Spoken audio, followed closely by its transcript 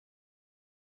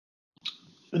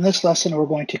In this lesson, we're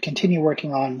going to continue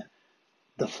working on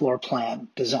the floor plan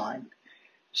design.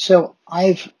 So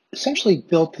I've essentially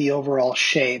built the overall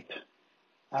shape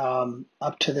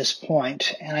up to this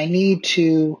point, and I need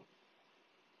to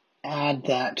add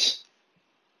that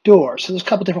door. So there's a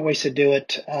couple different ways to do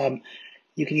it.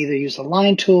 You can either use the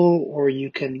line tool or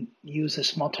you can use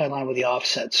this multi-line with the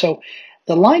offset. So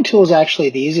the line tool is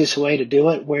actually the easiest way to do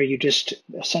it, where you just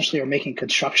essentially are making a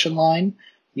construction line.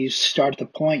 You start at the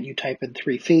point, you type in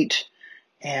 3 feet,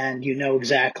 and you know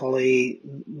exactly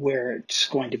where it's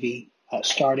going to be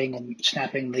starting, and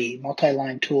snapping the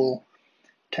multi-line tool,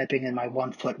 typing in my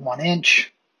 1 foot 1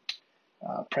 inch,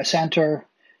 press enter,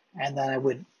 and then I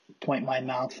would point my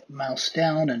mouse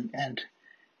down and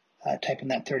type in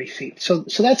that 30 feet. So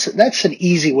that's an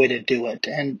easy way to do it,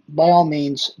 and by all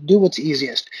means, do what's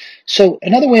easiest. So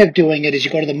another way of doing it is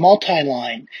you go to the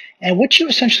multi-line, and what you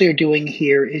essentially are doing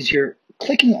here is you're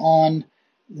clicking on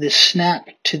the snap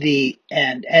to the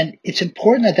end, and it's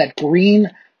important that that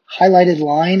green highlighted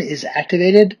line is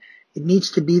activated. It needs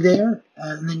to be there,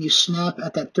 and then you snap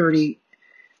at that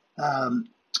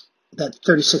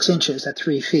 36 inches, that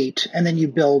 3 feet, and then you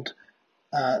build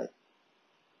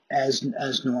as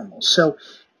normal. So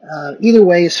either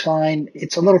way is fine.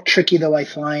 It's a little tricky though, I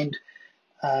find,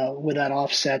 with that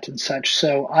offset and such.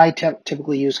 So I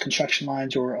typically use construction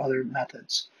lines or other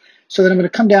methods. So then I'm going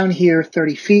to come down here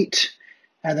 30 feet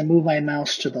and then move my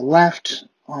mouse to the left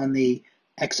on the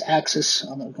x-axis.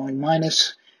 I'm going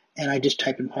minus, and I just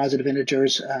type in positive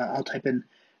integers. I'll type in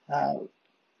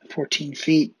 14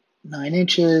 feet 9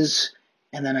 inches,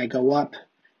 and then I go up,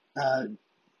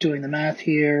 doing the math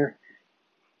here,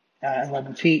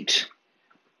 11 feet,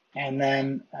 and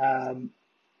then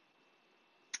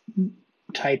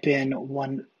type in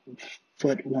 1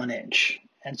 foot 1 inch.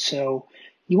 And so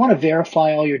you want to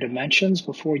verify all your dimensions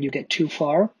before you get too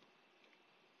far.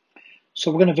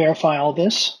 So we're going to verify all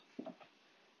this,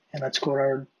 and let's go to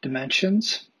our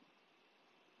dimensions.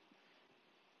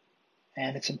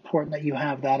 And it's important that you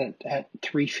have that at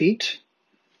 3 feet.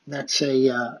 That's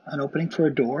an opening for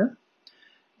a door.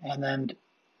 And then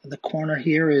the corner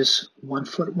here is 1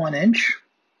 foot 1 inch,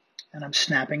 and I'm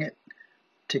snapping it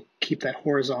to keep that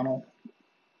horizontal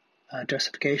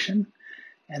justification.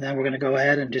 And then we're going to go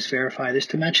ahead and just verify this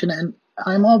dimension. And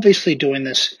I'm obviously doing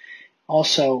this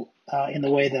also in the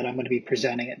way that I'm going to be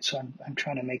presenting it. So I'm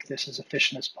trying to make this as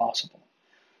efficient as possible.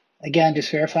 Again,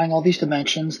 just verifying all these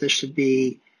dimensions. This should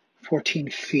be 14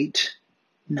 feet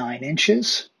 9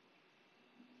 inches.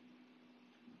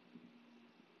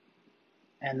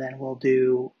 And then we'll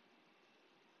do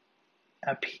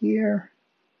up here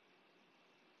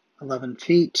 11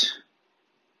 feet.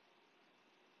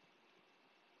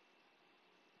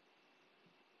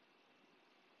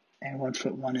 And 1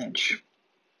 foot 1 inch.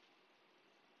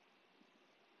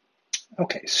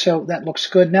 Okay, so that looks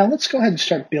good. Now let's go ahead and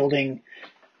start building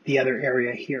the other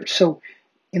area here. So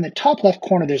in the top left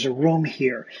corner, there's a room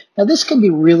here. Now this can be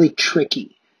really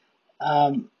tricky.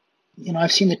 I've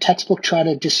seen the textbook try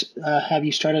to just have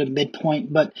you start at a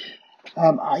midpoint, but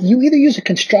you either use a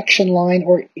construction line,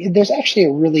 or there's actually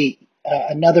a really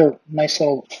another nice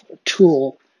little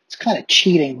tool. It's kind of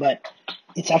cheating, but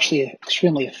it's actually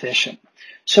extremely efficient.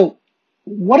 So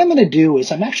what I'm going to do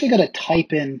is I'm actually going to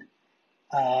type in,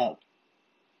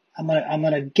 I'm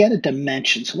going to get a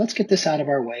dimension. So let's get this out of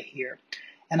our way here.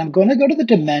 And I'm going to go to the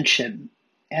dimension,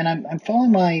 and I'm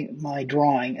following my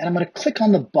drawing, and I'm going to click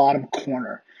on the bottom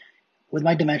corner with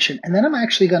my dimension, and then I'm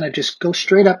actually going to just go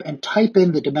straight up and type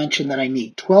in the dimension that I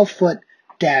need, 12 foot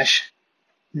dash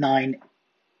 9,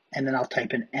 and then I'll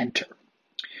type in enter.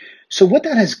 So what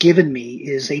that has given me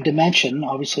is a dimension,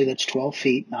 obviously that's 12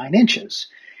 feet 9 inches.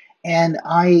 And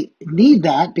I need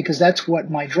that because that's what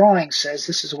my drawing says.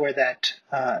 This is where that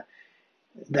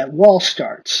wall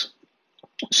starts.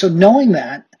 So knowing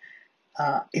that,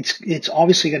 it's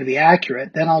obviously going to be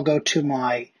accurate. Then I'll go to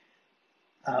my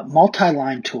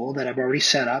multi-line tool that I've already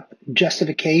set up,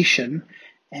 justification,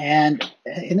 and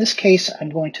in this case, I'm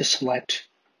going to select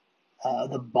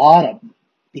the bottom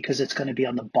because it's going to be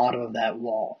on the bottom of that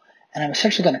wall. And I'm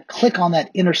essentially going to click on that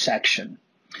intersection.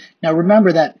 Now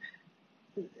remember that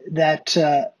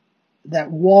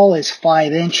wall is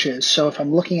 5 inches, so if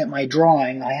I'm looking at my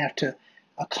drawing, I have to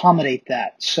accommodate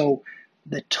that. So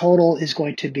the total is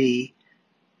going to be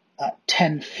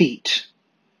 10 feet.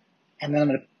 And then I'm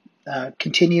going to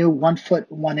continue 1 foot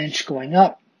 1 inch going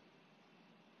up,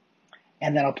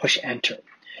 and then I'll push enter.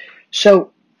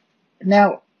 So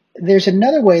now there's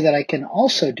another way that I can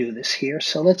also do this here.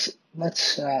 So let's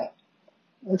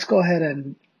go ahead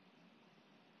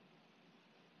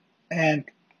and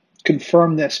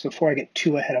confirm this before I get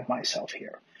too ahead of myself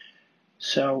here.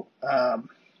 So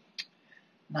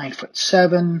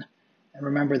 9'7", and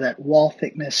remember that wall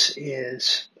thickness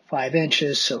is 5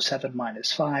 inches, so 7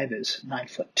 minus 5 is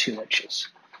 9'2".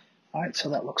 All right, so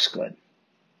that looks good.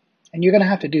 And you're going to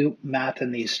have to do math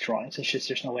in these drawings. It's just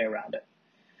there's no way around it.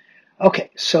 Okay,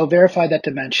 so verify that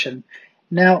dimension.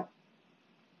 Now,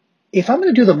 if I'm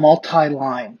going to do the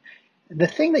multi-line, the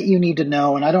thing that you need to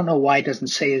know, and I don't know why it doesn't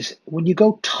say, is when you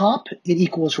go top, it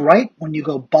equals right. When you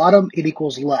go bottom, it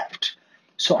equals left.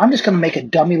 So I'm just going to make a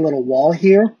dummy little wall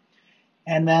here,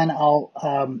 and then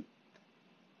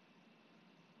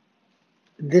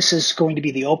this is going to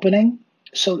be the opening.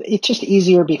 So it's just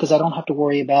easier because I don't have to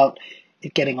worry about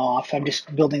it getting off. I'm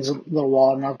just building a little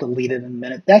wall, and I'll delete it in a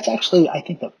minute. That's actually, I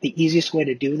think, the easiest way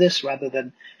to do this rather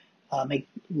than make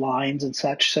lines and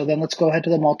such. So then let's go ahead to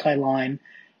the multi-line.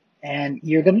 And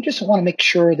you're going to just want to make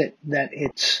sure that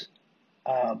it's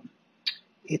on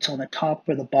the top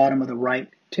or the bottom of the right.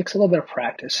 It takes a little bit of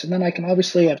practice. And then I can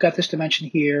I've got this dimension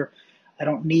here. I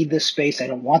don't need this space. I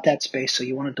don't want that space, so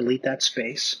you want to delete that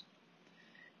space.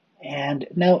 And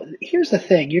now here's the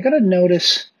thing. You're going to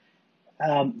notice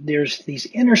there's these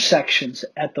intersections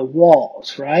at the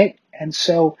walls, right? And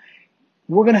so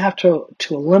we're going to have to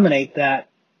eliminate that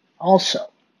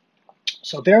also.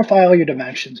 So verify all your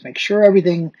dimensions. Make sure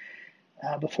everything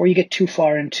before you get too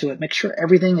far into it, make sure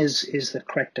everything is the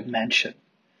correct dimension.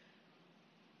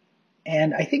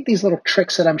 And I think these little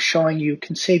tricks that I'm showing you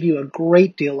can save you a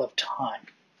great deal of time.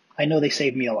 I know they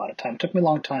saved me a lot of time. It took me a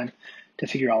long time to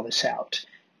figure all this out.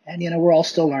 And, we're all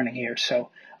still learning here. So,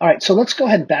 all right, so let's go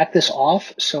ahead and back this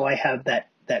off so I have that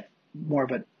more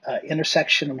of an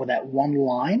intersection with that one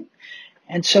line.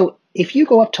 And so if you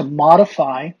go up to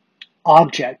Modify,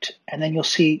 Object, and then you'll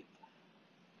see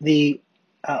the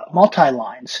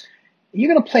multi-lines,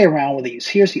 you're going to play around with these.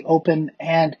 Here's the open,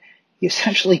 and you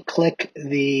essentially click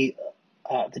the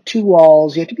two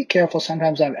walls. You have to be careful.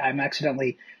 Sometimes I'm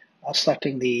accidentally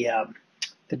selecting the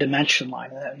dimension line,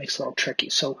 and that makes it a little tricky.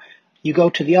 So you go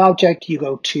to the object, you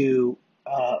go to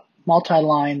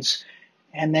multi-lines,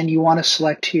 and then you want to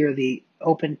select here the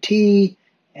open T,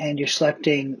 and you're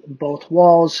selecting both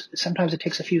walls. Sometimes it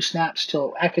takes a few snaps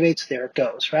till it activates. There it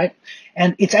goes, right?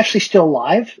 And it's actually still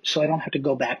live, so I don't have to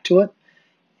go back to it.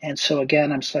 And so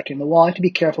again, I'm selecting the wall. I have to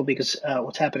be careful because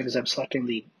what's happening is I'm selecting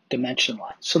the dimension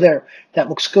line. So there, that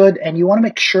looks good, and you want to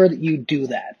make sure that you do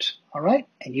that, all right?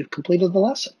 And you've completed the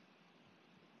lesson.